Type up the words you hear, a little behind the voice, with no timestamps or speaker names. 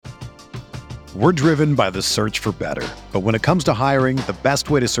We're driven by the search for better. But when it comes to hiring, the best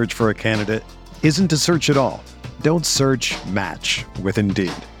way to search for a candidate isn't to search at all. Don't search, match with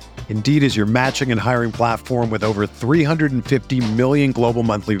Indeed. Indeed is your matching and hiring platform with over 350 million global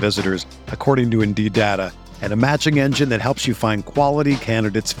monthly visitors, according to Indeed data, and a matching engine that helps you find quality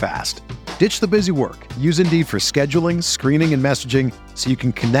candidates fast. Ditch the busy work. Use Indeed for scheduling, screening, and messaging so you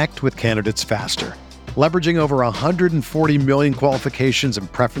can connect with candidates faster. Leveraging over 140 million qualifications and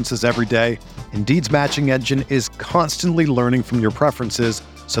preferences every day, Indeed's matching engine is constantly learning from your preferences,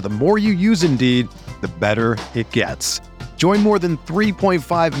 so the more you use Indeed, the better it gets. Join more than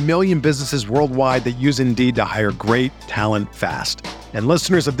 3.5 million businesses worldwide that use Indeed to hire great talent fast. And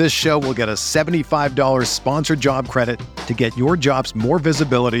listeners of this show will get a $75 sponsored job credit to get your jobs more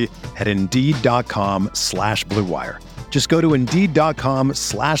visibility at Indeed.com/Blue Wire. Just go to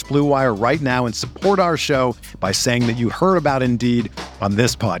Indeed.com/Blue Wire right now and support our show by saying that you heard about Indeed on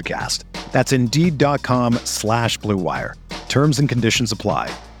this podcast. That's Indeed.com/Blue Wire. Terms and conditions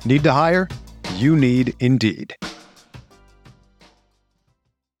apply. Need to hire? You need Indeed.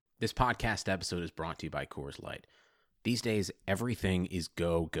 This podcast episode is brought to you by Coors Light. These days, everything is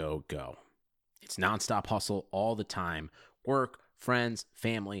go, go, go. It's nonstop hustle all the time. Work, friends,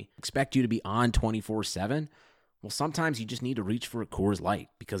 family, expect you to be on 24/7. Well, sometimes you just need to reach for a Coors Light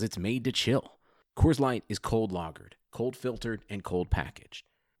because it's made to chill. Coors Light is cold lagered, cold filtered, and cold packaged.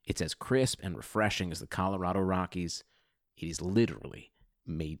 It's as crisp and refreshing as the Colorado Rockies. It is literally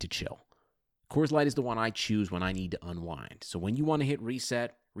made to chill. Coors Light is the one I choose when I need to unwind. So when you want to hit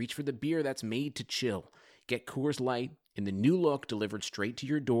reset, reach for the beer that's made to chill. Get Coors Light in the new look delivered straight to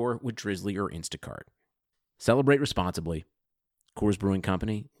your door with Drizzly or Instacart. Celebrate responsibly. Coors Brewing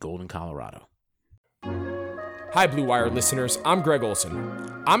Company, Golden, Colorado. Hi, Blue Wire listeners. I'm Greg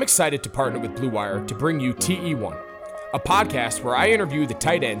Olson. I'm excited to partner with Blue Wire to bring you TE1, a podcast where I interview the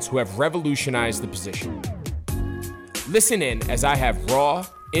tight ends who have revolutionized the position. Listen in as I have raw,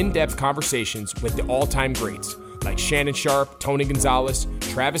 in-depth conversations with the all-time greats like Shannon Sharpe, Tony Gonzalez,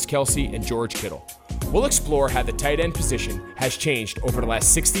 Travis Kelce, and George Kittle. We'll explore how the tight end position has changed over the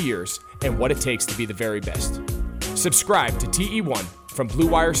last 60 years and what it takes to be the very best. Subscribe to TE1 from Blue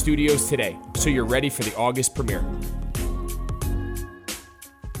Wire Studios today so you're ready for the August premiere.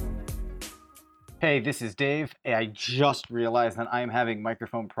 Hey, this is Dave. I just realized that I am having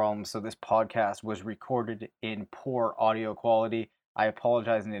microphone problems, so this podcast was recorded in poor audio quality. I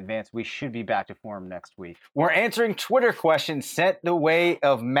apologize in advance. We should be back to form next week. We're answering Twitter questions sent the way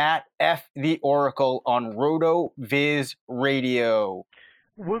of Matt F. the Oracle on RotoViz Radio.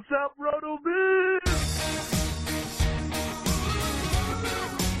 What's up, RotoViz?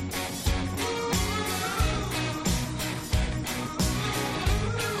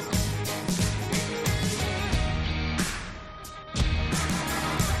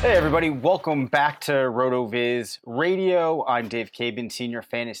 Hey everybody, welcome back to RotoViz Radio. I'm Dave Cabin, Senior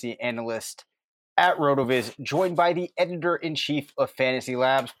Fantasy Analyst at RotoViz, joined by the Editor-in-Chief of Fantasy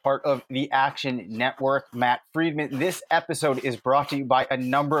Labs, part of the Action Network, Matt Friedman. This episode is brought to you by a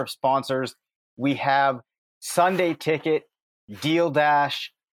number of sponsors. We have Sunday Ticket, Deal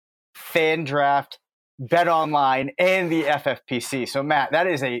Dash, FanDraft, BetOnline, and the FFPC. So Matt, that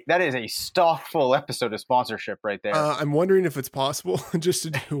is a stock-full episode of sponsorship right there. I'm wondering if it's possible just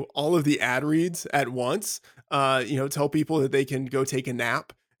to do all of the ad reads at once. Tell people that they can go take a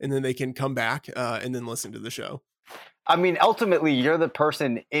nap and then they can come back and then listen to the show. I mean, ultimately, you're the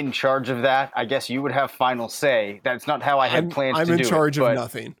person in charge of that. I guess you would have final say. That's not how I had plans to do it. I'm in charge of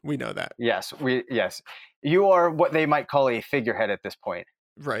nothing. We know that. Yes, you are what they might call a figurehead at this point.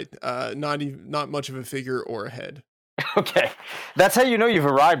 Right. Not much of a figure or a head. Okay. That's how you know you've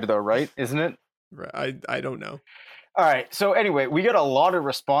arrived, though, right? Isn't it? Right. I don't know. All right. So anyway, we got a lot of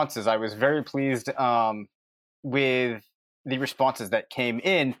responses. I was very pleased with the responses that came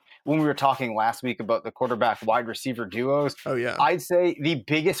in when we were talking last week about the quarterback wide receiver duos. Oh, yeah. I'd say the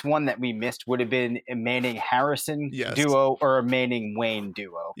biggest one that we missed would have been a Manning-Harrison duo or a Manning-Wayne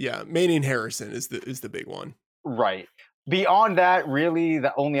duo. Yeah. Manning-Harrison is the big one. Right. Beyond that, really,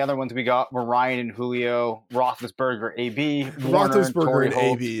 the only other ones we got were Ryan and Julio, Roethlisberger, AB. Roethlisberger and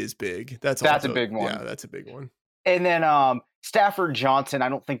AB is big. That's a big one. Yeah, that's a big one. And then Stafford Johnson, I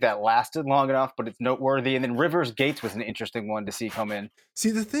don't think that lasted long enough, but it's noteworthy. And then Rivers Gates was an interesting one to see come in. See,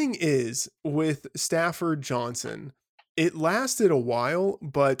 the thing is with Stafford Johnson, it lasted a while,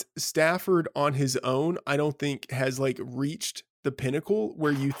 but Stafford on his own, I don't think has reached the pinnacle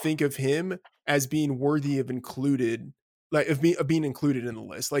where you think of him as being worthy of being included in the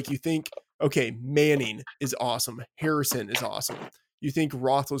list. Like you think, okay, Manning is awesome. Harrison is awesome. You think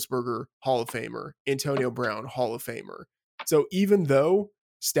Roethlisberger, Hall of Famer, Antonio Brown, Hall of Famer. So even though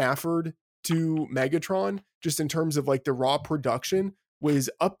Stafford to Megatron, just in terms of like the raw production, was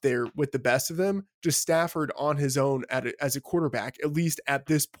up there with the best of them. Just Stafford on his own as a quarterback, at least at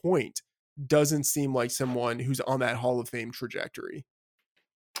this point, doesn't seem like someone who's on that Hall of Fame trajectory.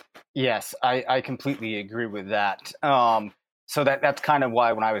 Yes, I completely agree with that. So that's kind of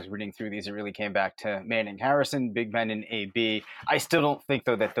why when I was reading through these, it really came back to Manning Harrison, Big Ben, and AB. I still don't think,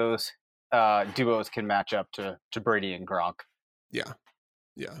 though, that those duos can match up to Brady and Gronk. Yeah.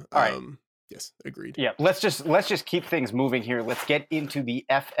 All right. Yes, agreed. Yeah, let's just keep things moving here. Let's get into the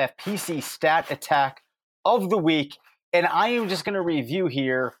FFPC stat attack of the week. And I am just going to review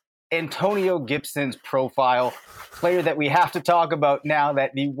here Antonio Gibson's profile, player that we have to talk about now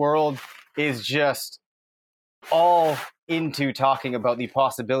that the world is just all into talking about the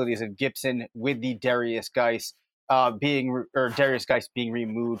possibilities of Gibson with the Darius Geis being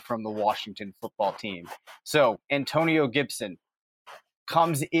removed from the Washington football team. So Antonio Gibson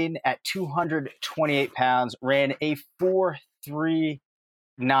comes in at 228 pounds, ran a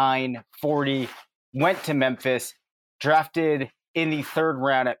 4.39 40, went to Memphis, drafted in the third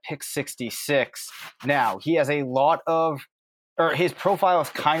round at pick 66. Now, he has his profile is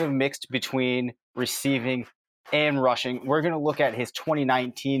kind of mixed between receiving and rushing. We're going to look at his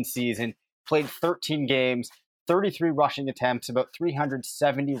 2019 season, played 13 games, 33 rushing attempts, about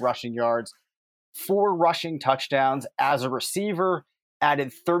 370 rushing yards, 4 rushing touchdowns. As a receiver,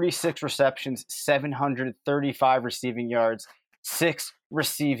 added 36 receptions, 735 receiving yards, 6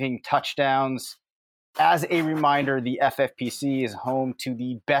 receiving touchdowns. As a reminder, the FFPC is home to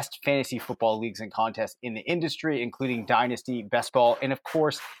the best fantasy football leagues and contests in the industry, including Dynasty, Best Ball, and of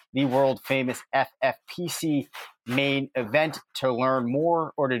course, the world-famous FFPC main event. To learn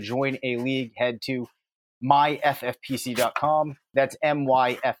more or to join a league, head to myffpc.com. That's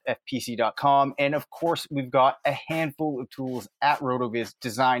myffpc.com. And of course, we've got a handful of tools at RotoViz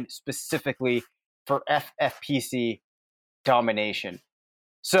designed specifically for FFPC domination.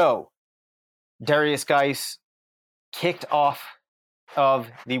 So, Darius Geis kicked off of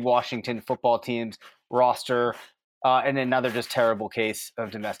the Washington football team's roster in another just terrible case of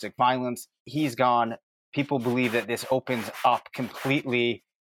domestic violence. He's gone. People believe that this opens up completely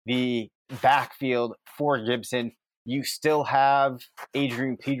the backfield for Gibson. You still have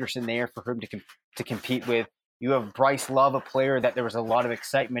Adrian Peterson there for him to compete with. You have Bryce Love, a player that there was a lot of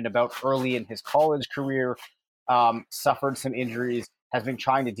excitement about early in his college career, suffered some injuries, has been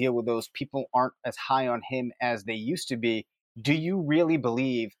trying to deal with those. People aren't as high on him as they used to be. Do you really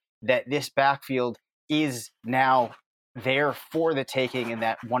believe that this backfield is now there for the taking and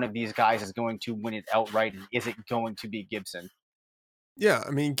that one of these guys is going to win it outright? And is it going to be Gibson? Yeah,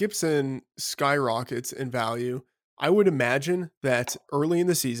 I mean, Gibson skyrockets in value. I would imagine that early in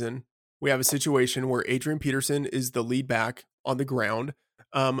the season, we have a situation where Adrian Peterson is the lead back on the ground.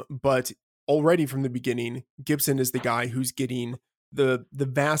 But already from the beginning, Gibson is the guy who's getting the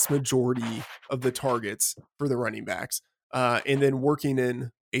vast majority of the targets for the running backs, and then working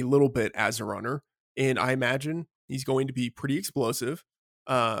in a little bit as a runner. And I imagine he's going to be pretty explosive.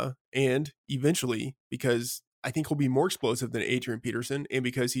 And eventually, because I think he'll be more explosive than Adrian Peterson, and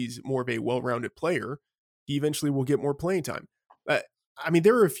because he's more of a well-rounded player, he eventually will get more playing time. I mean,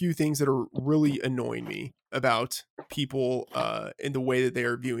 there are a few things that are really annoying me about people in the way that they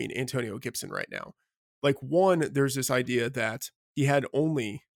are viewing Antonio Gibson right now. Like, one, there's this idea that he had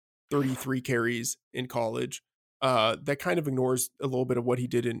only 33 carries in college. That kind of ignores a little bit of what he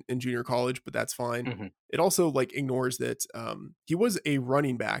did in junior college, but that's fine. Mm-hmm. It also like ignores that he was a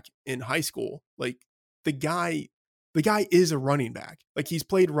running back in high school. Like the guy is a running back. Like he's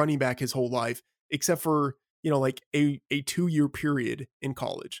played running back his whole life, except for, like a 2-year period in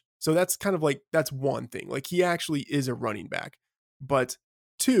college. So that's kind of like, that's one thing. Like he actually is a running back. But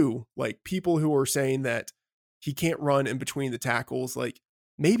two, like people who are saying that he can't run in between the tackles, like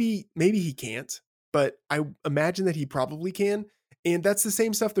maybe he can't, but I imagine that he probably can. And that's the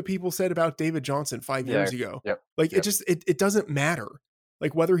same stuff that people said about David Johnson 5 years ago. Yep. Like it doesn't matter.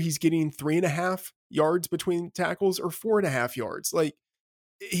 Like whether he's getting 3.5 yards between tackles or 4.5 yards, like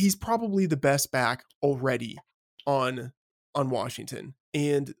he's probably the best back already on Washington.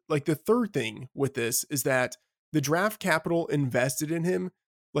 And like the third thing with this is that the draft capital invested in him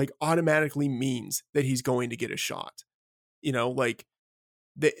like automatically means that he's going to get a shot. Like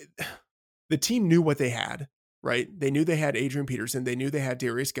the team knew what they had, right? They knew they had Adrian Peterson. They knew they had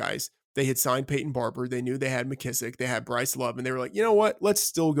Darius Geis. They had signed Peyton Barber. They knew they had McKissick. They had Bryce Love. And they were like, you know what? Let's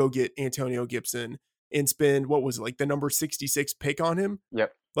still go get Antonio Gibson and spend, what was it, like the number 66 pick on him?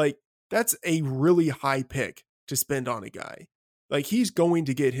 Yep. Like that's a really high pick to spend on a guy. Like he's going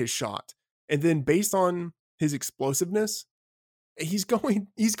to get his shot. And then based on his explosiveness, he's going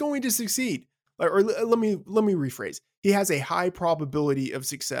to succeed. Or let me rephrase. He has a high probability of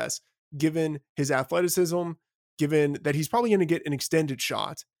success given his athleticism, given that he's probably going to get an extended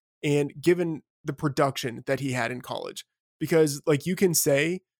shot, and given the production that he had in college. Because like you can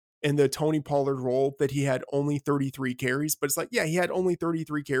say in the Tony Pollard role that he had only 33 carries, but it's like, yeah, he had only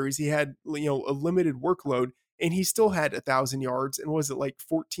 33 carries. He had, you know, a limited workload, and he still had 1,000 yards and was it like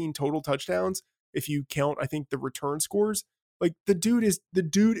 14 total touchdowns if you count, I think, the return scores. Like the dude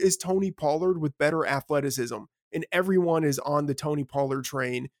is Tony Pollard with better athleticism, and everyone is on the Tony Pollard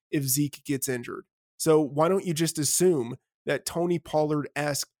train if Zeke gets injured. So why don't you just assume that Tony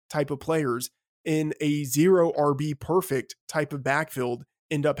Pollard-esque type of players in a 0 RB perfect type of backfield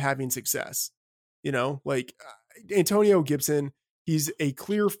end up having success? You know, like Antonio Gibson, he's a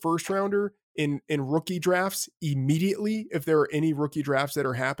clear first rounder in rookie drafts immediately if there are any rookie drafts that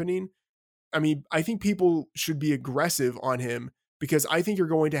are happening. I mean, I think people should be aggressive on him because I think you're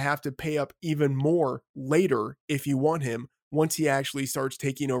going to have to pay up even more later if you want him once he actually starts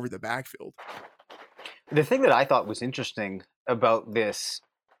taking over the backfield. The thing that I thought was interesting about this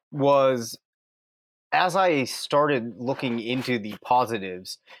was as I started looking into the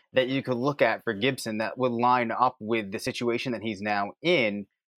positives that you could look at for Gibson that would line up with the situation that he's now in,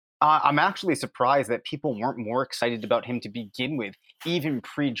 I'm actually surprised that people weren't more excited about him to begin with, even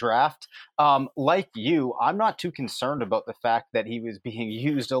pre-draft. Like you, I'm not too concerned about the fact that he was being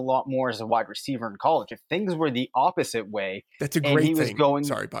used a lot more as a wide receiver in college. If things were the opposite way, that's a great thing.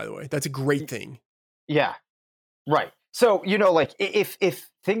 Sorry, by the way, that's a great thing. Yeah, right. So, you know, like if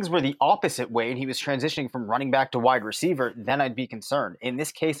things were the opposite way and he was transitioning from running back to wide receiver, then I'd be concerned. In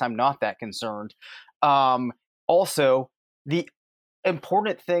this case, I'm not that concerned. Also, the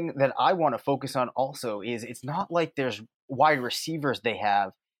important thing that I want to focus on also is it's not like there's wide receivers they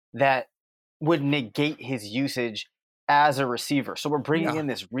have that would negate his usage as a receiver. So we're bringing in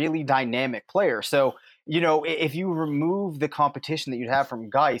this really dynamic player. So, you know, if you remove the competition that you'd have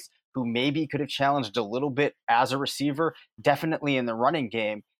from Geis, who maybe could have challenged a little bit as a receiver, definitely in the running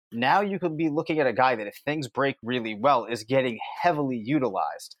game, now you could be looking at a guy that if things break really well is getting heavily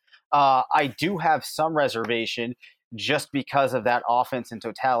utilized. I do have some reservation just because of that offense in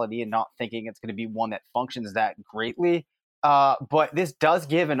totality and not thinking it's going to be one that functions that greatly. But this does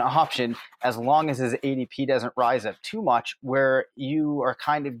give an option as long as his ADP doesn't rise up too much, where you are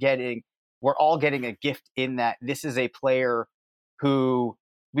kind of we're all getting a gift in that this is a player who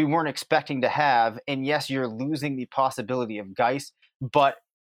we weren't expecting to have. And yes, you're losing the possibility of Geis, but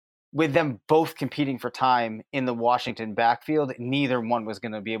with them both competing for time in the Washington backfield, neither one was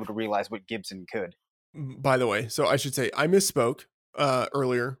going to be able to realize what Gibson could. By the way, so I should say I misspoke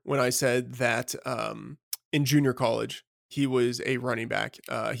earlier when I said that in junior college he was a running back.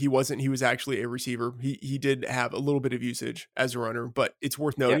 He wasn't. He was actually a receiver. He did have a little bit of usage as a runner, but it's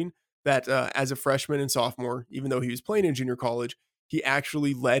worth noting that as a freshman and sophomore, even though he was playing in junior college, he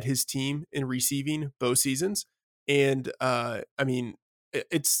actually led his team in receiving both seasons. And I mean,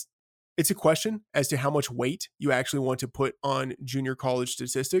 it's a question as to how much weight you actually want to put on junior college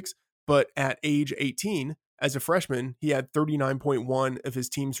statistics. But at age 18, as a freshman, he had 39.1 of his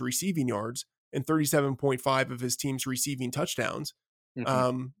team's receiving yards and 37.5 of his team's receiving touchdowns.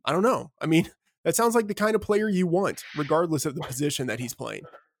 Mm-hmm. I don't know. I mean, that sounds like the kind of player you want, regardless of the position that he's playing.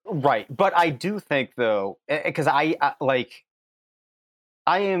 Right. But I do think, though, because I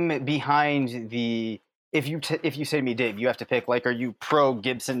am behind the... If you say to me, Dave, you have to pick, like, are you pro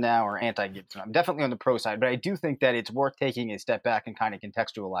Gibson now or anti Gibson? I'm definitely on the pro side, but I do think that it's worth taking a step back and kind of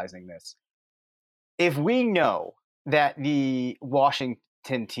contextualizing this. If we know that the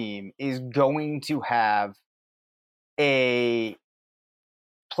Washington team is going to have a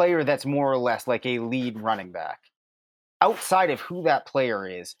player that's more or less like a lead running back, outside of who that player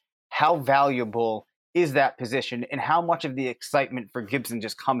is, how valuable is that position and how much of the excitement for Gibson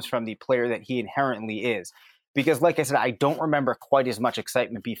just comes from the player that he inherently is? Because like I said, I don't remember quite as much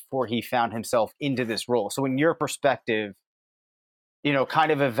excitement before he found himself into this role. So in your perspective, you know,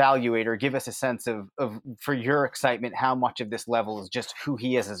 kind of evaluate or give us a sense of for your excitement, how much of this level is just who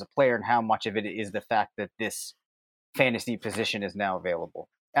he is as a player and how much of it is the fact that this fantasy position is now available.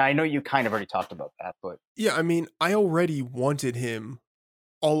 And I know you kind of already talked about that, but yeah, I mean, I already wanted him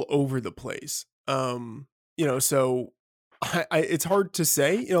all over the place. You know, so it's hard to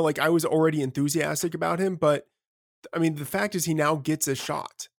say, you know, like I was already enthusiastic about him, but I mean, the fact is he now gets a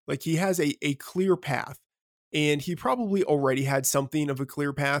shot. Like he has a clear path, and he probably already had something of a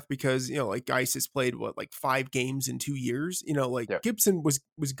clear path because, you know, like Geis has played like 5 games in 2 years, you know, like Gibson was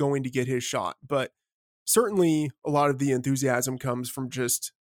going to get his shot, but certainly a lot of the enthusiasm comes from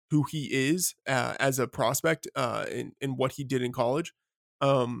just who he is as a prospect in what he did in college.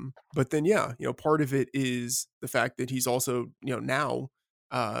 But then, part of it is the fact that he's also, now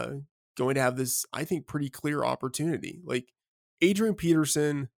going to have this, I think, pretty clear opportunity. Like Adrian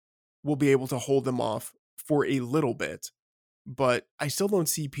Peterson will be able to hold them off for a little bit, but I still don't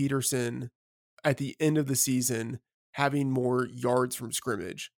see Peterson at the end of the season having more yards from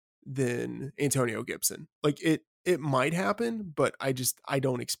scrimmage than Antonio Gibson. Like it might happen, but I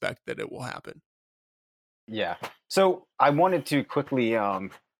don't expect that it will happen. Yeah. So I wanted to quickly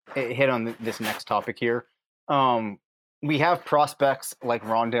hit on this next topic here. We have prospects like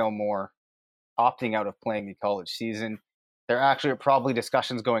Rondale Moore opting out of playing the college season. There actually are probably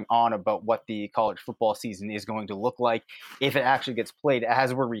discussions going on about what the college football season is going to look like if it actually gets played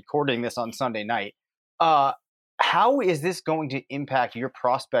as we're recording this on Sunday night. How is this going to impact your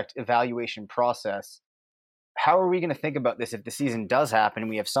prospect evaluation process? How are we going to think about this if the season does happen?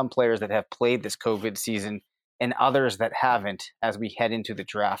 We have some players that have played this COVID season and others that haven't as we head into the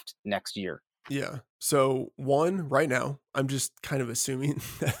draft next year. Yeah. So one, right now, I'm just kind of assuming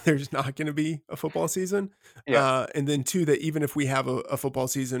that there's not going to be a football season. Yeah. And then two, that even if we have a football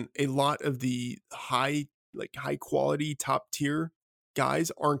season, a lot of the high quality top tier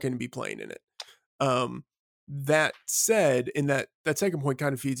guys aren't going to be playing in it. That said, and that second point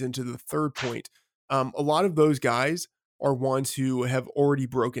kind of feeds into the third point. A lot of those guys are ones who have already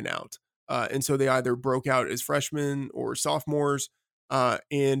broken out. And so they either broke out as freshmen or sophomores.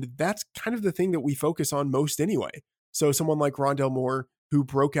 And that's kind of the thing that we focus on most anyway. So someone like Rondale Moore, who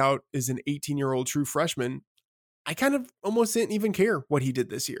broke out as an 18-year-old true freshman, I kind of almost didn't even care what he did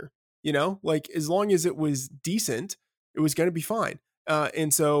this year. Like as long as it was decent, it was going to be fine.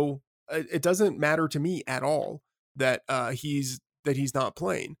 And so it doesn't matter to me at all that he's not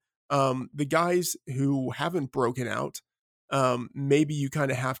playing. The guys who haven't broken out, maybe you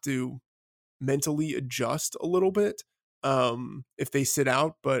kind of have to mentally adjust a little bit if they sit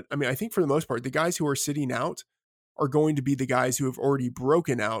out. But I mean, I think for the most part, the guys who are sitting out are going to be the guys who have already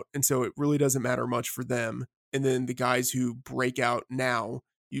broken out. And so it really doesn't matter much for them. And then the guys who break out now,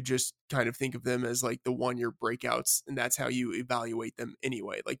 you just kind of think of them as like the 1-year breakouts. And that's how you evaluate them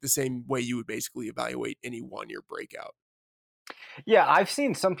anyway, like the same way you would basically evaluate any 1-year breakout. Yeah, I've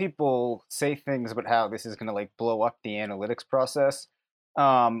seen some people say things about how this is going to like blow up the analytics process.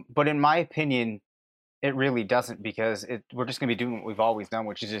 But in my opinion, it really doesn't, because we're just going to be doing what we've always done,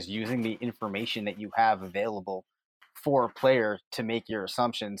 which is just using the information that you have available for a player to make your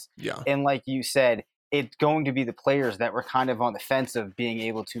assumptions. Yeah. And like you said, it's going to be the players that were kind of on the fence of being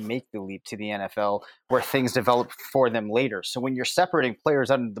able to make the leap to the NFL where things develop for them later. So when you're separating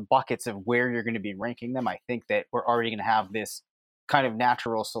players out of the buckets of where you're going to be ranking them, I think that we're already going to have this kind of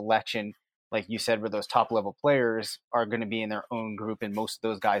natural selection, like you said, where those top level players are going to be in their own group and most of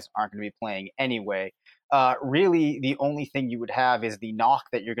those guys aren't going to be playing anyway. Really, the only thing you would have is the knock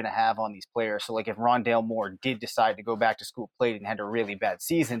that you're going to have on these players. So like if Rondale Moore did decide to go back to school, played and had a really bad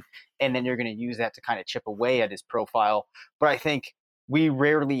season, and then you're going to use that to kind of chip away at his profile. But I think we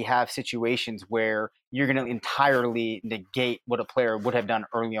rarely have situations where you're going to entirely negate what a player would have done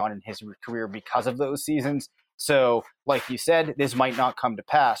early on in his career because of those seasons. So like you said, this might not come to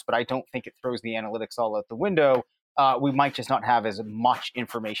pass, but I don't think it throws the analytics all out the window. We might just not have as much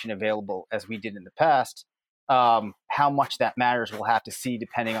information available as we did in the past. How much that matters, we'll have to see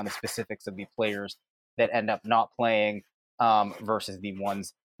depending on the specifics of the players that end up not playing versus the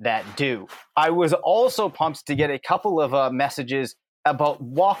ones that do. I was also pumped to get a couple of messages about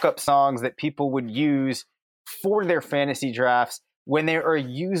walk-up songs that people would use for their fantasy drafts when they are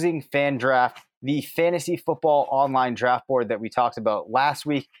using FanDraft, the fantasy football online draft board that we talked about last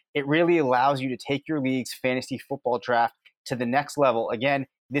week. It really allows you to take your league's fantasy football draft to the next level. Again,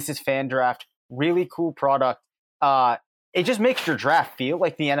 this is FanDraft, really cool product. It just makes your draft feel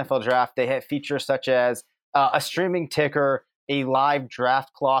like the NFL draft. They have features such as a streaming ticker, a live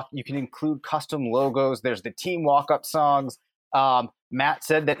draft clock. You can include custom logos. There's the team walk-up songs. Matt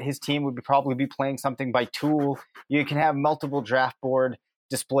said that his team would probably be playing something by Tool. You can have multiple draft board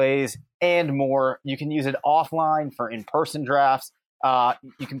displays and more. You can use it offline for in-person drafts.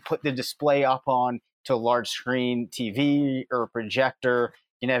 You can put the display up on to a large screen TV or a projector.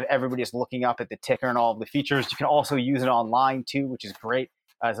 You can have everybody just looking up at the ticker and all of the features. You can also use it online too, which is great.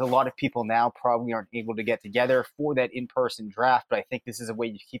 As a lot of people now probably aren't able to get together for that in-person draft, but I think this is a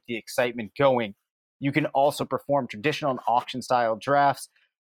way to keep the excitement going. You can also perform traditional and auction-style drafts.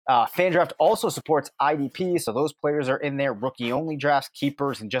 FanDraft also supports IDP, so those players are in there, rookie-only drafts,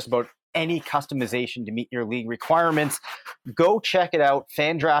 keepers, and just about any customization to meet your league requirements. Go check it out,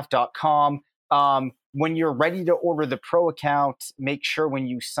 fandraft.com. When you're ready to order the Pro account, make sure when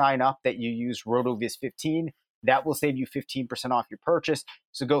you sign up that you use RotoViz15. That will save you 15% off your purchase.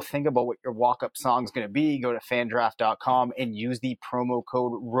 So go think about what your walk-up song is going to be. Go to fandraft.com and use the promo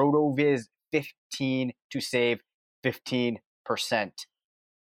code RotoViz15 to save 15%.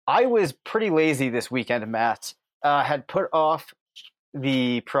 I was pretty lazy this weekend, Matt. Had put off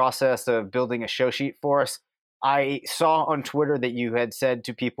the process of building a show sheet for us. I saw on Twitter that you had said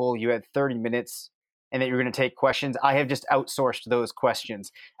to people you had 30 minutes and that you're going to take questions. I have just outsourced those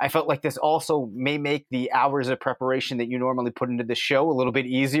questions. I felt like this also may make the hours of preparation that you normally put into the show a little bit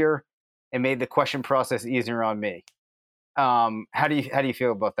easier and made the question process easier on me. How do you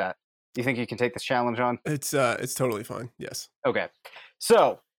feel about that? Do you think you can take this challenge on? It's totally fine. Yes. Okay.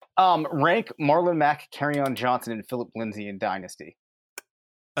 So, rank Marlon Mack, Kerryon Johnson, and Phillip Lindsay in Dynasty.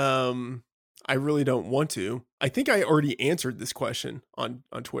 I really don't want to. I think I already answered this question on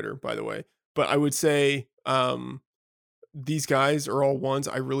Twitter, by the way. But I would say these guys are all ones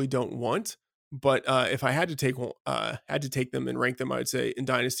I really don't want. But if I had to take them and rank them, I would say in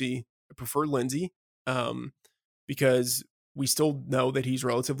Dynasty, I prefer Lindsay because we still know that he's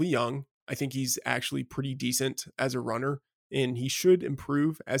relatively young. I think he's actually pretty decent as a runner, and he should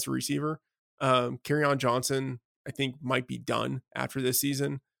improve as a receiver. Kerryon Johnson, I think, might be done after this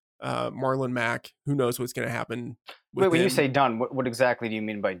season. Marlon Mack, who knows what's going to happen with Wait, when him. you say done, what exactly do you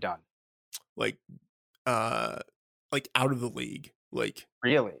mean by done? Like out of the league. Like,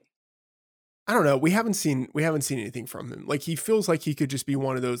 Really? I don't know. We haven't seen anything from him. Like, he feels like he could just be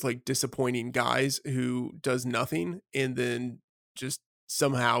one of those like disappointing guys who does nothing and then just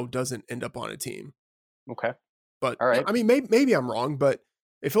somehow doesn't end up on a team. Okay. But all right. I mean, maybe I'm wrong, but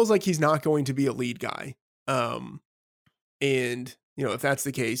it feels like he's not going to be a lead guy. And you know, if that's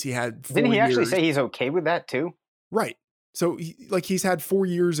the case, he had 4 Didn't he actually years. say he's okay with that too? Right. So he's had 4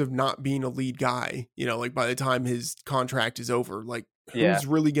 years of not being a lead guy, you know, like by the time his contract is over, like who's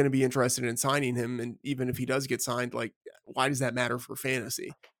really going to be interested in signing him? And even if he does get signed, like, why does that matter for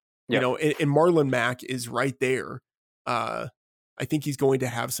fantasy? You know, and Marlon Mack is right there. I think he's going to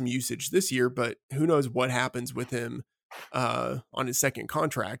have some usage this year, but who knows what happens with him on his second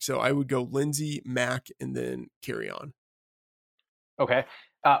contract. So I would go Lindsay, Mack, and then Kerryon. Okay.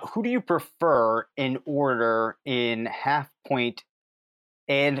 Who do you prefer in order in half point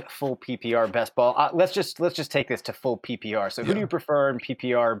and full PPR best ball? Let's just take this to full PPR. So who do you prefer in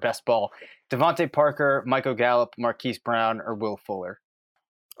PPR best ball? Devontae Parker, Michael Gallup, Marquise Brown, or Will Fuller?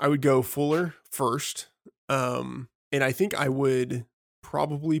 I would go Fuller first. And I think I would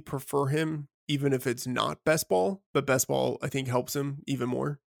probably prefer him even if it's not best ball, but best ball I think helps him even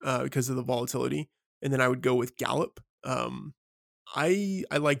more because of the volatility. And then I would go with Gallup. I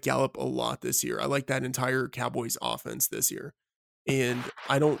like Gallup a lot this year. I like that entire Cowboys offense this year. And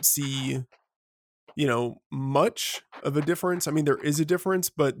I don't see, you know, much of a difference. I mean, there is a difference,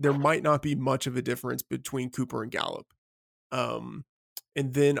 but there might not be much of a difference between Cooper and Gallup. And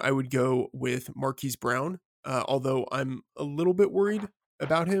then I would go with Marquise Brown, although I'm a little bit worried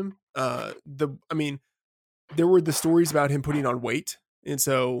about him. There were the stories about him putting on weight. And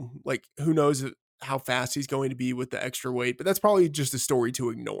so, like, who knows how fast he's going to be with the extra weight, but that's probably just a story to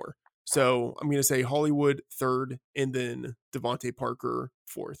ignore. So I'm going to say Hollywood third and then Devontae Parker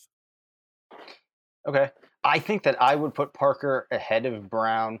fourth. Okay. I think that I would put Parker ahead of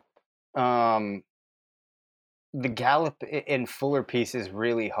Brown. The Gallup and Fuller piece is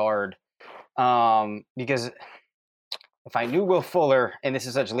really hard because if I knew Will Fuller, and this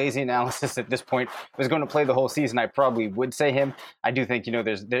is such lazy analysis at this point, was going to play the whole season, I probably would say him. I do think, you know,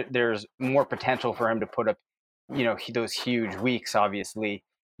 there's more potential for him to put up, you know, those huge weeks, obviously,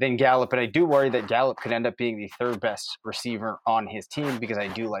 than Gallup. And I do worry that Gallup could end up being the third best receiver on his team because I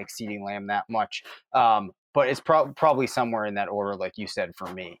do like CeeDee Lamb that much. But it's probably somewhere in that order, like you said, for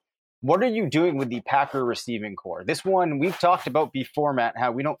me. What are you doing with the Packer receiving core? This one we've talked about before, Matt,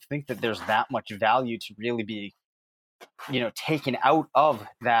 how we don't think that there's that much value to really be, you know, taken out of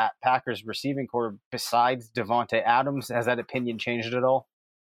that Packers receiving core besides Devontae Adams. Has that opinion changed at all?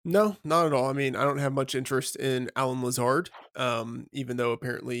 No, not at all. I mean, I don't have much interest in Allen Lazard, even though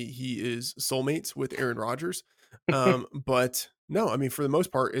apparently he is soulmates with Aaron Rodgers. But no, I mean, for the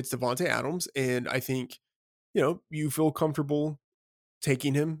most part, it's Devontae Adams. And I think, you know, you feel comfortable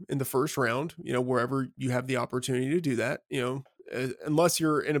taking him in the first round, you know, wherever you have the opportunity to do that, you know, unless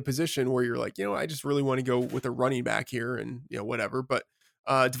you're in a position where you're like, you know, I just really want to go with a running back here and, you know, whatever. But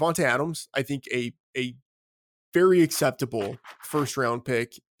Devontae Adams, I think a very acceptable first round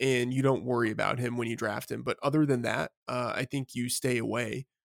pick, and you don't worry about him when you draft him. But other than that, I think you stay away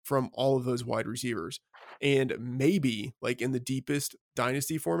from all of those wide receivers. And maybe like in the deepest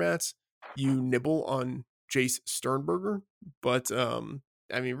dynasty formats, you nibble on Jace Sternberger, but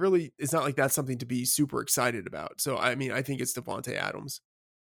I mean, really, it's not like that's something to be super excited about. So, I mean, I think it's Devontae Adams.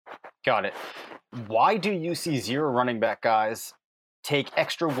 Got it. Why do you see 0 running back guys take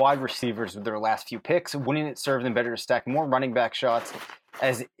extra wide receivers with their last few picks? Wouldn't it serve them better to stack more running back shots,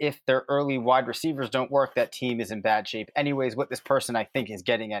 as if their early wide receivers don't work, that team is in bad shape? Anyways, what this person I think is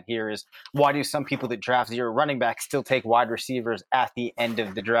getting at here is, why do some people that draft 0 running backs still take wide receivers at the end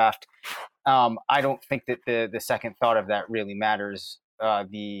of the draft? I don't think that the second thought of that really matters.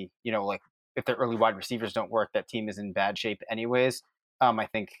 Like if their early wide receivers don't work, that team is in bad shape anyways. I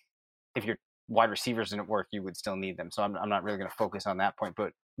think if your wide receivers didn't work, you would still need them. So I'm not really going to focus on that point.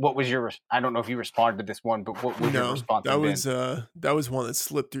 But what was your? I don't know if you responded to this one, but what was your response? That was one that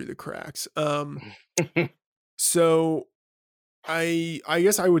slipped through the cracks. So I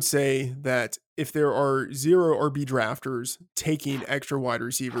guess I would say that if there are 0 RB drafters taking extra wide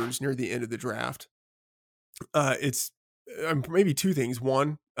receivers near the end of the draft, it's maybe 2 things.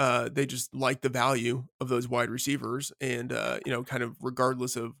 One, they just like the value of those wide receivers, and kind of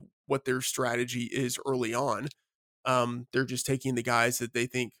regardless of what their strategy is early on, they're just taking the guys that they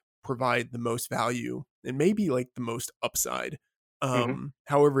think provide the most value and maybe like the most upside.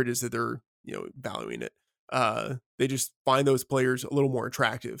 However it is that they're valuing it. They just find those players a little more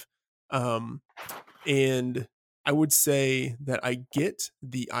attractive. And I would say that I get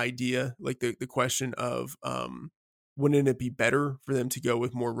the idea, like the question of, wouldn't it be better for them to go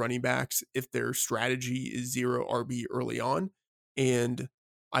with more running backs if their strategy is 0 RB early on? And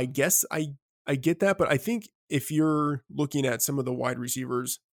I guess I get that, but I think if you're looking at some of the wide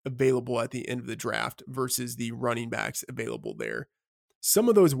receivers available at the end of the draft versus the running backs available there, some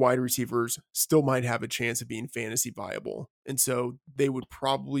of those wide receivers still might have a chance of being fantasy viable. And so they would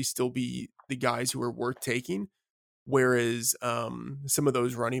probably still be the guys who are worth taking. Whereas some of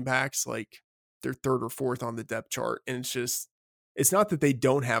those running backs, like they're 3rd or 4th on the depth chart. And it's not that they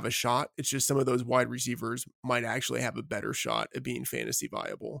don't have a shot. It's just some of those wide receivers might actually have a better shot at being fantasy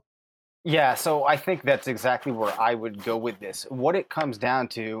viable. Yeah, so I think that's exactly where I would go with this. What it comes down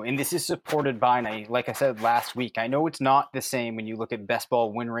to, and this is supported by, like I said last week, I know it's not the same when you look at best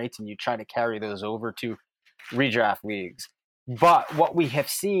ball win rates and you try to carry those over to redraft leagues. But what we have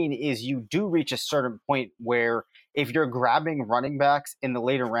seen is you do reach a certain point where if you're grabbing running backs in the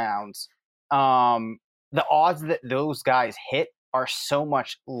later rounds, the odds that those guys hit are so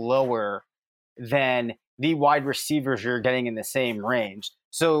much lower than the wide receivers you're getting in the same range.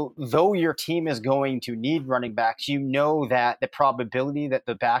 So though your team is going to need running backs, you know that the probability that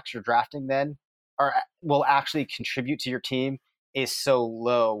the backs you're drafting then will actually contribute to your team is so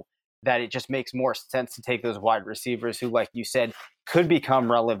low that it just makes more sense to take those wide receivers who, like you said, could become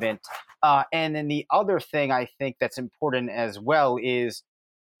relevant. And then the other thing I think that's important as well is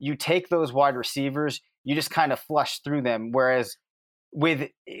you take those wide receivers, you just kind of flush through them. Whereas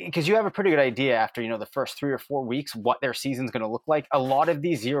because you have a pretty good idea after, the first 3 or 4 weeks, what their season's going to look like. A lot of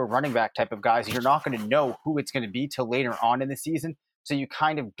these 0 running back type of guys, you're not going to know who it's going to be till later on in the season. So you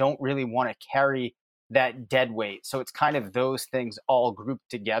kind of don't really want to carry that dead weight. So it's kind of those things all grouped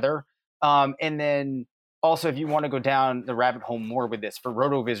together. And then also, if you want to go down the rabbit hole more with this, for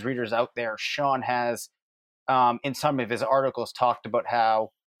RotoViz readers out there, Sean has, in some of his articles, talked about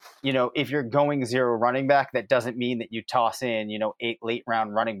how, if you're going 0 running back, that doesn't mean that you toss in, 8 late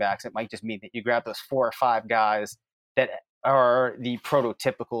round running backs. It might just mean that you grab those 4 or 5 guys that are the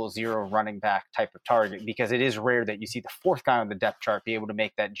prototypical 0 running back type of target, because it is rare that you see the 4th guy on the depth chart be able to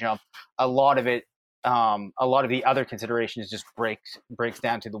make that jump. A lot of the other considerations just breaks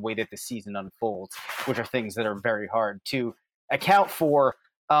down to the way that the season unfolds, which are things that are very hard to account for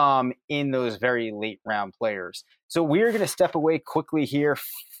in those very late round players. So we're going to step away quickly here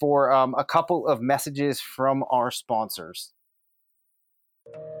for a couple of messages from our sponsors.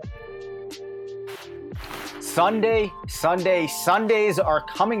 Sundays are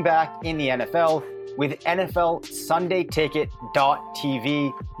coming back in the NFL with NFL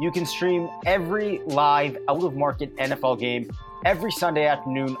SundayTicket.tv. You can stream every live out-of-market NFL game every Sunday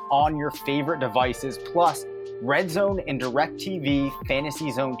afternoon on your favorite devices, plus Red Zone and DirecTV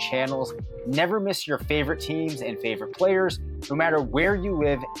Fantasy Zone channels. Never miss your favorite teams and favorite players. No matter where you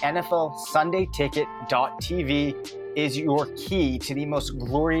live, NFL SundayTicket.tv is your key to the most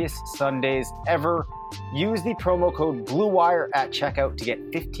glorious Sundays ever. Use the promo code BLUEWIRE at checkout to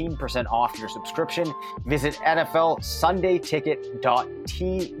get 15% off your subscription. Visit NFL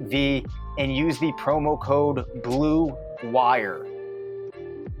SundayTicket.tv and use the promo code BLUEWIRE.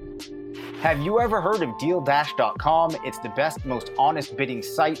 Have you ever heard of DealDash.com? It's the best, most honest bidding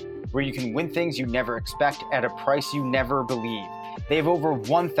site where you can win things you never expect at a price you never believe. They have over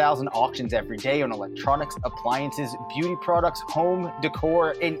 1,000 auctions every day on electronics, appliances, beauty products, home,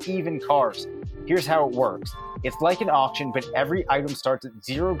 decor, and even cars. Here's how it works. It's like an auction, but every item starts at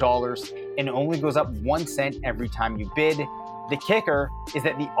 $0 and only goes up 1 cent every time you bid. The kicker is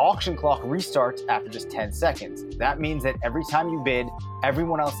that the auction clock restarts after just 10 seconds. That means that every time you bid,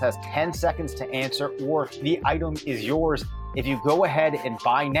 everyone else has 10 seconds to answer, or the item is yours. If you go ahead and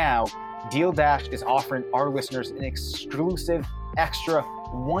buy now, Deal Dash is offering our listeners an exclusive extra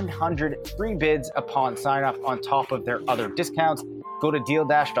 100 free bids upon sign up on top of their other discounts. Go to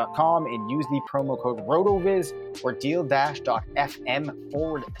DealDash.com and use the promo code RotoViz or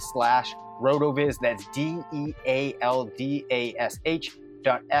DealDash.fm/RotoViz. That's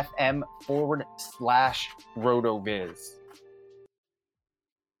DealDash.fm/RotoViz.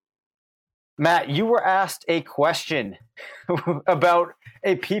 Matt, you were asked a question about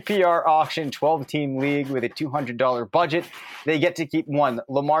a PPR auction 12-team league with a $200 budget. They get to keep one,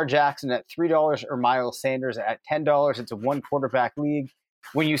 Lamar Jackson at $3 or Miles Sanders at $10. It's a one quarterback league.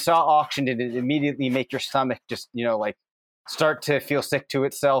 When you saw auction, did it immediately make your stomach just, start to feel sick to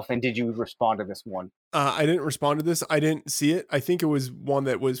itself? And did you respond to this one? I didn't respond to this. I didn't see it. I think it was one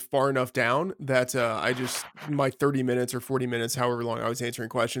that was far enough down that my 30 minutes or 40 minutes, however long I was answering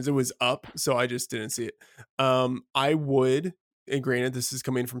questions, it was up. So I just didn't see it. I would, and granted, this is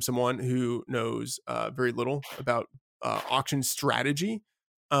coming from someone who knows very little about auction strategy.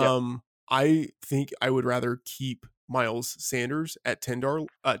 I think I would rather keep Miles Sanders at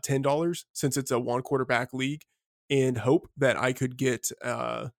 $10 since it's a one quarterback league, and hope that I could get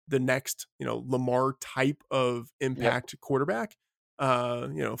the next, Lamar type of impact quarterback,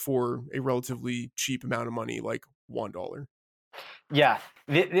 for a relatively cheap amount of money, like $1. Yeah,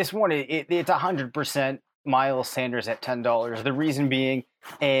 this one, it's 100% Miles Sanders at $10. The reason being,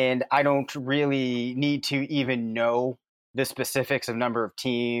 and I don't really need to even know the specifics of number of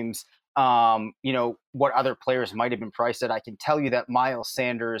teams, what other players might have been priced at. I can tell you that Miles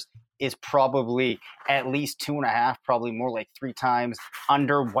Sanders is probably at least 2.5, probably more like 3 times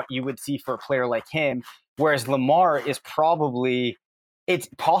under what you would see for a player like him. Whereas Lamar is probably, it's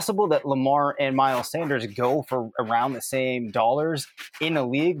possible that Lamar and Miles Sanders go for around the same dollars in a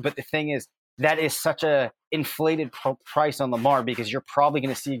league. But the thing is, that is such a inflated price on Lamar, because you're probably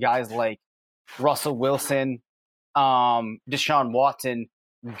going to see guys like Russell Wilson, Deshaun Watson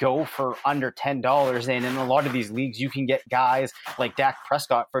go for under $10. And in a lot of these leagues, you can get guys like Dak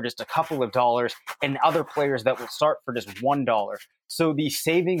Prescott for just a couple of dollars, and other players that will start for just $1. So the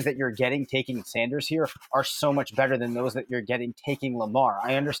savings that you're getting taking Sanders here are so much better than those that you're getting taking Lamar.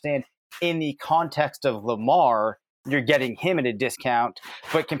 I understand in the context of Lamar, you're getting him at a discount,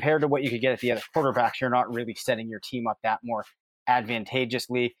 but compared to what you could get at the other quarterbacks, you're not really setting your team up that more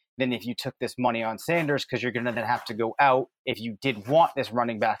advantageously than if you took this money on Sanders, because you're going to then have to go out if you did want this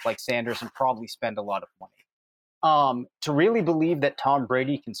running back like Sanders and probably spend a lot of money. To really believe that Tom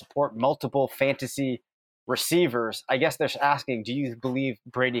Brady can support multiple fantasy receivers, I guess they're asking, do you believe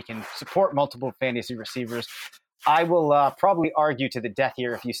Brady can support multiple fantasy receivers? I will probably argue to the death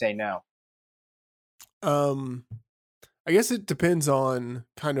here if you say no. I guess it depends on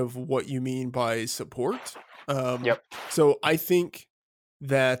kind of what you mean by support. So I think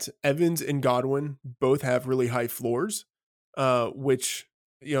that Evans and Godwin both have really high floors, which,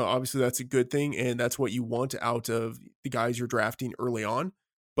 obviously that's a good thing. And that's what you want out of the guys you're drafting early on.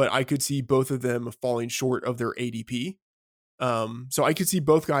 But I could see both of them falling short of their ADP. So I could see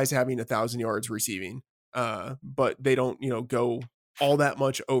both guys having 1,000 yards receiving, but they don't, go all that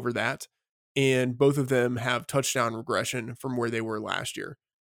much over that. And both of them have touchdown regression from where they were last year.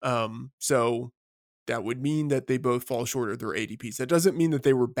 So that would mean that they both fall short of their ADPs. That doesn't mean that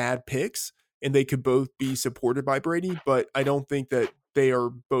they were bad picks and they could both be supported by Brady, but I don't think that they are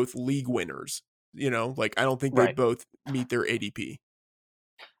both league winners. I don't think they both meet their ADP.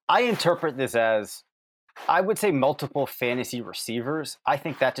 I interpret this as, I would say, multiple fantasy receivers. I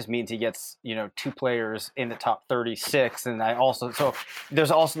think that just means he gets, 2 players in the top 36. And so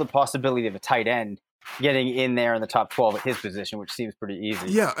there's also the possibility of a tight end getting in there in the top 12 at his position, which seems pretty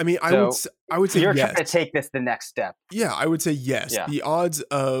easy. Yeah, I mean, I would say you're yes. trying to take this the next step. Yeah, I would say yes. Yeah. The odds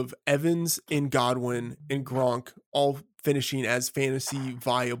of Evans and Godwin and Gronk all finishing as fantasy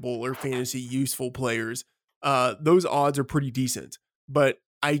viable or fantasy useful players, those odds are pretty decent. But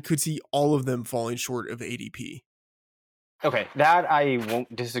I could see all of them falling short of ADP. Okay, that I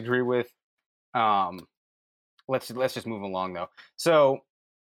won't disagree with. Let's just move along though. So,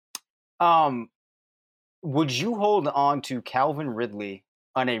 would you hold on to Calvin Ridley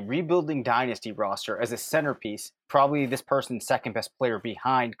on a rebuilding dynasty roster as a centerpiece, probably this person's second best player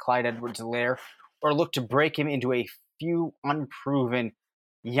behind Clyde Edwards-Helaire, or look to break him into a few unproven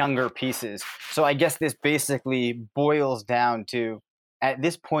younger pieces. So I guess this basically boils down to, at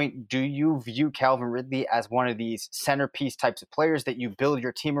this point, do you view Calvin Ridley as one of these centerpiece types of players that you build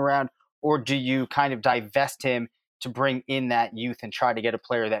your team around, or do you kind of divest him to bring in that youth and try to get a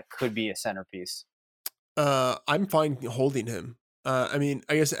player that could be a centerpiece? I'm fine holding him. I mean,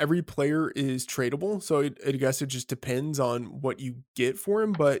 I guess every player is tradable, so I guess it just depends on what you get for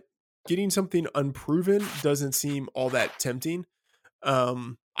him. But getting something unproven doesn't seem all that tempting.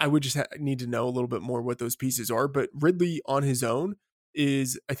 I would just need to know a little bit more what those pieces are. But Ridley on his own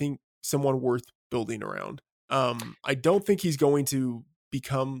is, I think, someone worth building around. I don't think he's going to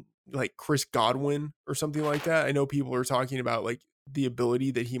become like Chris Godwin or something like that. I know people are talking about like the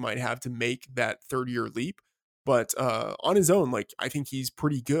ability that he might have to make that third-year leap. But on his own, like I think he's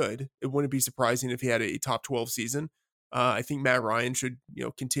pretty good. It wouldn't be surprising if he had a top 12 season. I think Matt Ryan should,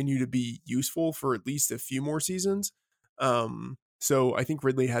 continue to be useful for at least a few more seasons. So I think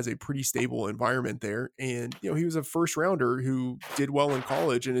Ridley has a pretty stable environment there. And, he was a first rounder who did well in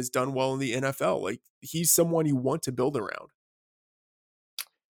college and has done well in the NFL. Like he's someone you want to build around.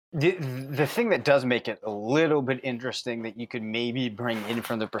 The thing that does make it a little bit interesting that you could maybe bring in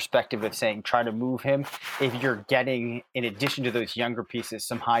from the perspective of saying try to move him, if you're getting, in addition to those younger pieces,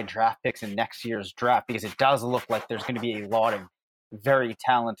 some high draft picks in next year's draft, because it does look like there's going to be a lot of very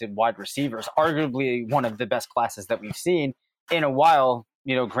talented wide receivers, arguably one of the best classes that we've seen in a while.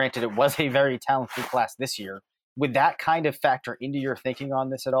 Granted, it was a very talented class this year. Would that kind of factor into your thinking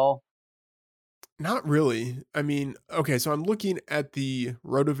on this at all? Not really. I mean, okay, so I'm looking at the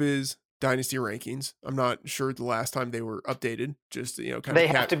RotoViz Dynasty rankings. I'm not sure the last time they were updated. Just kind they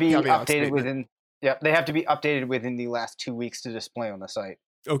of have to be updated statement. within. Yeah, they have to be updated within the last 2 weeks to display on the site.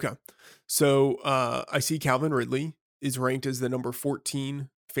 Okay, so I see Calvin Ridley is ranked as the number 14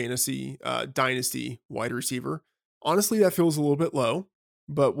 fantasy dynasty wide receiver. Honestly, that feels a little bit low,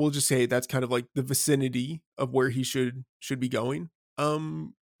 but we'll just say that's kind of like the vicinity of where he should be going.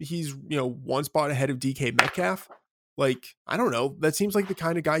 He's, one spot ahead of DK Metcalf. Like, I don't know. That seems like the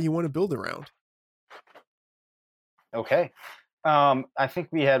kind of guy you want to build around. Okay. I think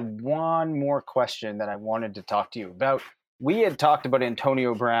we had one more question that I wanted to talk to you about. We had talked about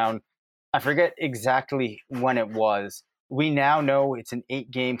Antonio Brown. I forget exactly when it was. We now know it's an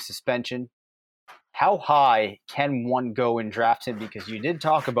 8-game suspension. How high can one go and draft him? Because you did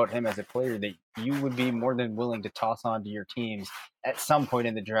talk about him as a player that you would be more than willing to toss onto your teams at some point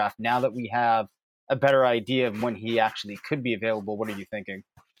in the draft. Now that we have a better idea of when he actually could be available, what are you thinking?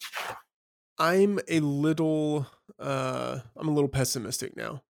 I'm a little pessimistic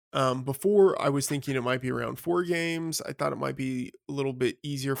now. Before I was thinking it might be around 4 games. I thought it might be a little bit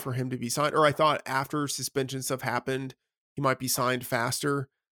easier for him to be signed, or I thought after suspension stuff happened, he might be signed faster.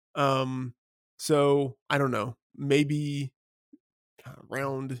 So I don't know, maybe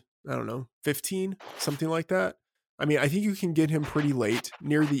around, 15, something like that. I mean, I think you can get him pretty late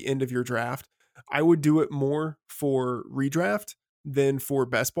near the end of your draft. I would do it more for redraft than for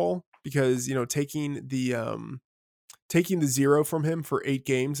best ball because, taking the 0 from him for 8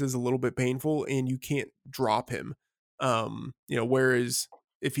 games is a little bit painful and you can't drop him. Whereas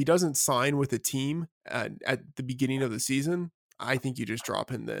if he doesn't sign with a team at the beginning of the season, I think you just drop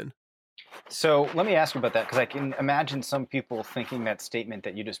him then. So let me ask you about that, because I can imagine some people thinking that statement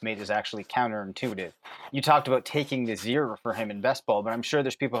that you just made is actually counterintuitive. You talked about taking the 0 for him in best ball, but I'm sure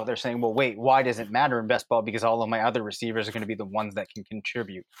there's people out there saying, well, wait, why does it matter in best ball? Because all of my other receivers are going to be the ones that can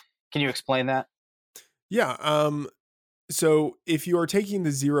contribute. Can you explain that? Yeah. So if you are taking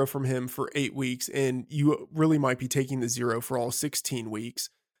the 0 from him for 8 weeks, and you really might be taking the 0 for all 16 weeks,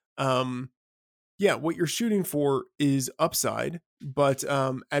 what you're shooting for is upside, but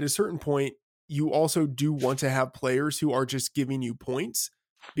at a certain point, you also do want to have players who are just giving you points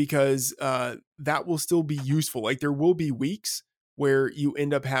because that will still be useful. Like there will be weeks where you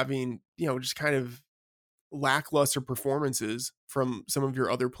end up having, just kind of lackluster performances from some of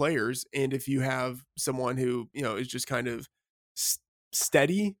your other players. And if you have someone who, is just kind of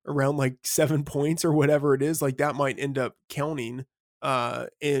steady around like 7 points or whatever it is, like that might end up counting.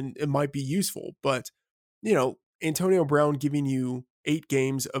 And it might be useful, but Antonio Brown giving you 8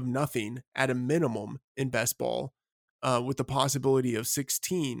 games of nothing at a minimum in best ball, with the possibility of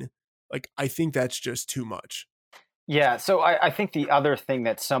 16, like I think that's just too much. Yeah, so I think the other thing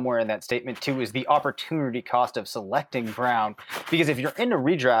that's somewhere in that statement too is the opportunity cost of selecting Brown, because if you're in a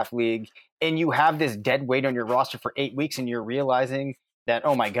redraft league and you have this dead weight on your roster for 8 weeks and you're realizing that,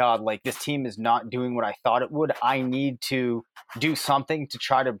 oh my God, like this team is not doing what I thought it would, I need to do something to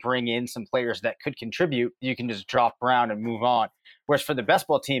try to bring in some players that could contribute, you can just drop Brown and move on. Whereas for the best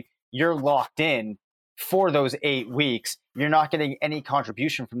ball team, you're locked in for those 8 weeks, you're not getting any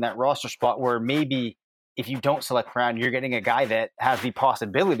contribution from that roster spot, where maybe if you don't select Brown, you're getting a guy that has the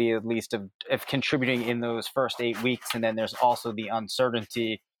possibility at least of contributing in those first 8 weeks. And then there's also the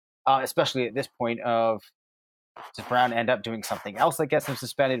uncertainty, especially at this point, of does Brown end up doing something else that gets him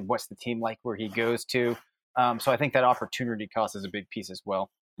suspended? What's the team like where he goes to? So I think that opportunity cost is a big piece as well.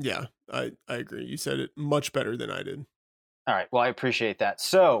 Yeah, I agree. You said it much better than I did. All right. Well, I appreciate that.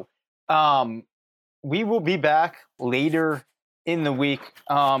 So we will be back later in the week.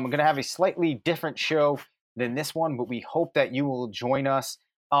 I'm going to have a slightly different show than this one, but we hope that you will join us.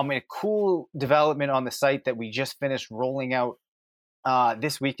 A cool development on the site that we just finished rolling out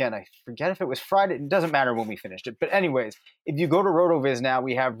this weekend. I forget if it was Friday. It doesn't matter when we finished it. But anyways, if you go to RotoViz now,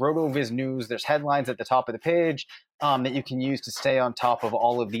 we have RotoViz News. There's headlines at the top of the page that you can use to stay on top of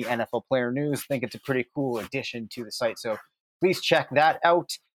all of the NFL player news. I think it's a pretty cool addition to the site. So please check that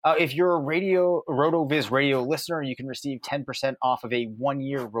out. If you're a RotoViz radio listener, you can receive 10% off of a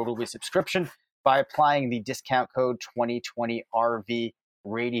 1-year RotoViz subscription by applying the discount code 2020RV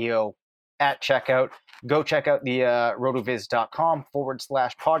radio at checkout. Go check out the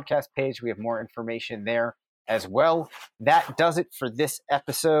rotoviz.com/podcast page. We have more information there as well. That does it for this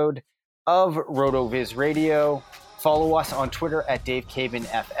episode of RotoViz Radio. Follow us on Twitter at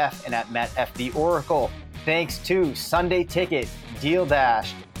DaveCabanFF and at MattFTheOracle. Thanks to Sunday Ticket, Deal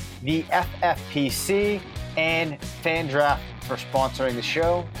Dash, the FFPC, and FanDraft for sponsoring the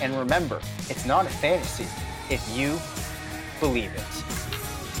show. And remember, it's not a fantasy if you believe it.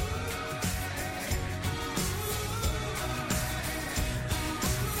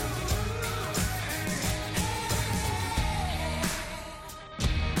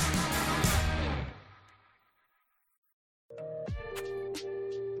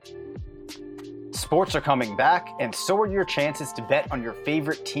 Sports are coming back, and so are your chances to bet on your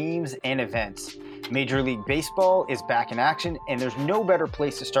favorite teams and events. Major League Baseball is back in action, and there's no better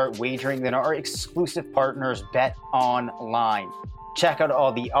place to start wagering than our exclusive partners, BetOnline. Check out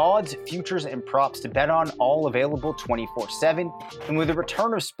all the odds, futures, and props to bet on, all available 24/7. And with the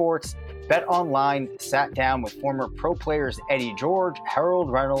return of sports, BetOnline sat down with former pro players Eddie George,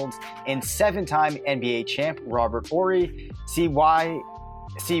 Harold Reynolds, and 7-time NBA champ Robert Horry. See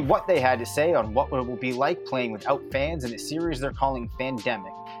what they had to say on what it will be like playing without fans in a series they're calling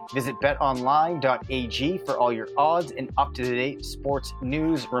Fandemic. Visit betonline.ag for all your odds and up-to-date sports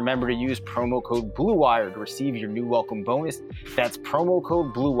news. Remember to use promo code BlueWire to receive your new welcome bonus. That's promo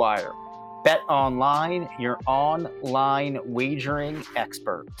code BlueWire. BetOnline, your online wagering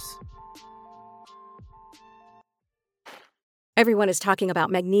experts. Everyone is talking about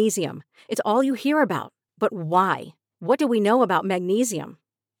magnesium. It's all you hear about. But why? What do we know about magnesium?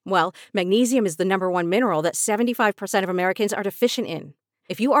 Well, magnesium is the #1 mineral that 75% of Americans are deficient in.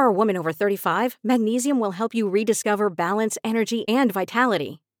 If you are a woman over 35, magnesium will help you rediscover balance, energy, and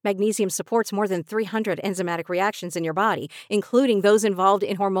vitality. Magnesium supports more than 300 enzymatic reactions in your body, including those involved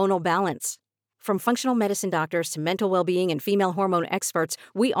in hormonal balance. From functional medicine doctors to mental well-being and female hormone experts,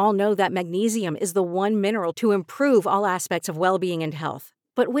 we all know that magnesium is the one mineral to improve all aspects of well-being and health.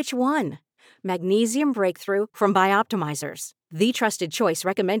 But which one? Magnesium Breakthrough from Bioptimizers, the trusted choice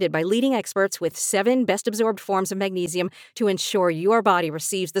recommended by leading experts with 7 best-absorbed forms of magnesium to ensure your body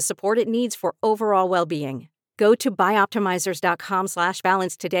receives the support it needs for overall well-being. Go to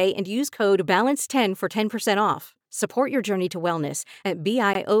bioptimizers.com/balance today and use code BALANCE10 for 10% off. Support your journey to wellness at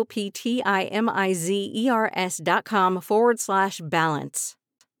bioptimizers.com/balance.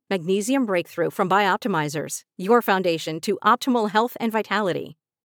 Magnesium Breakthrough from Bioptimizers, your foundation to optimal health and vitality.